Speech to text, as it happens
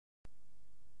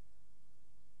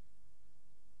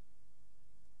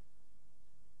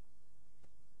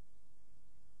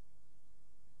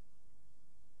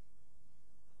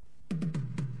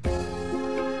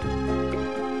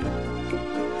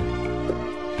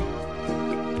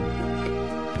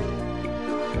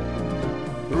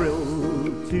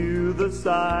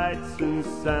sights and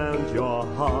sounds your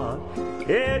heart,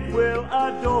 it will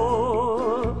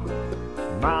adore.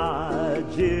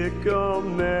 Magical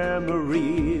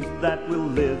memories that will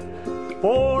live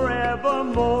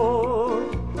forevermore.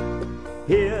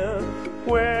 Here,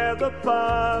 where the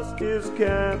past is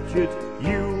captured,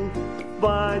 you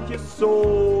find your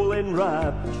soul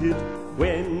enraptured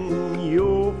when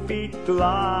your feet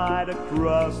glide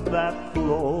across that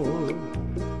floor.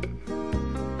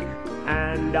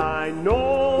 And I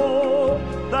know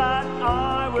that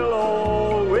I will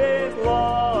always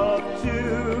love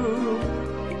to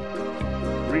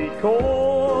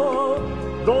recall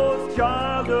those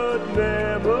childhood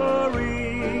memories,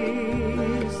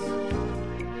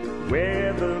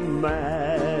 where the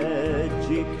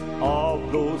magic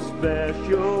of those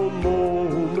special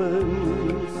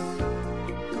moments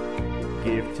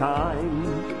give time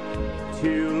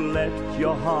to let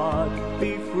your heart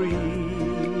be free.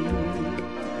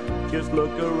 Just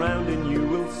look around and you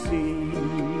will see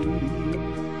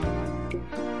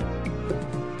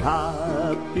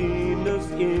happiness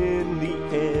in the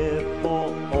air for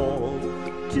all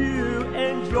to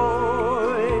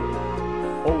enjoy.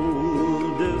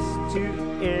 Oldest to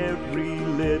every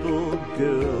little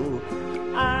girl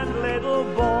and little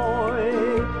boy,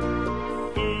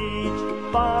 each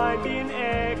finding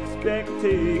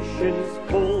expectations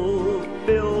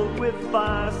fulfilled with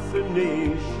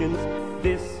fascinations.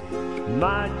 This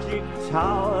magic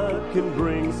tower can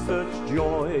bring such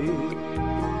joy.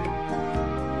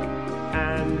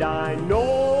 And I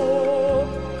know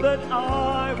that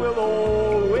I will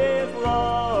always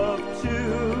love to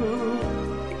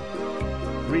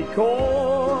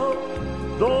recall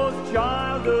those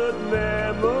childhood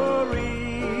memories,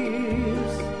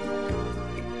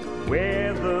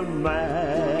 where the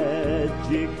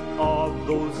magic of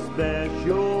those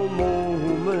special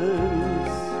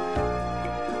moments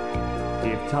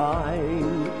give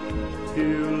time to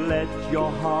let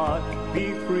your heart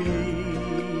be free.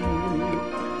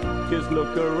 Just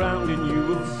look around and you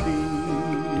will see.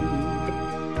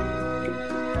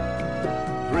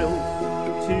 Thrilled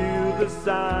to the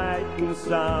sight and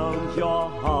sound your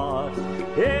heart,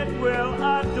 it will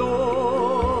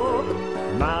adore.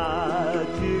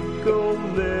 Magical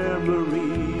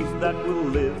memories that will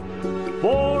live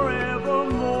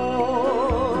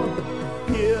forevermore.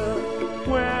 Here,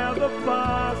 where the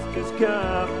past is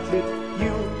captured,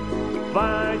 you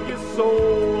find your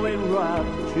soul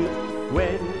enraptured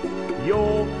when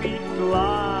your feet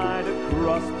glide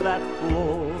across that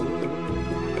floor.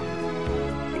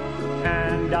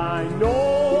 And I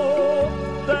know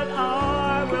that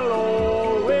I will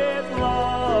always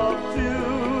love to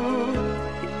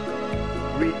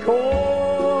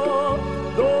recall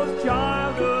those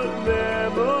childhood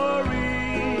memories,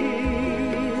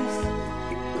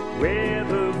 where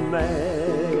the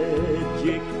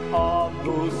magic of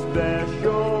those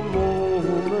special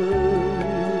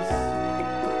moments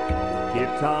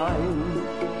give time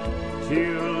to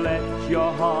let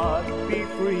your heart be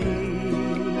free.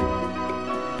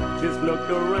 Just look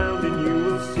around and you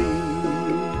will see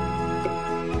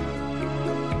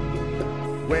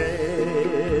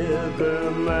where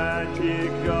the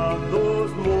magic of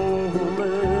those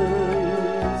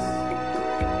moments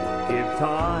give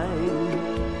time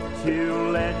to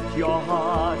let your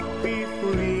heart be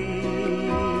free.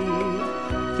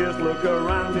 Just look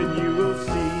around and you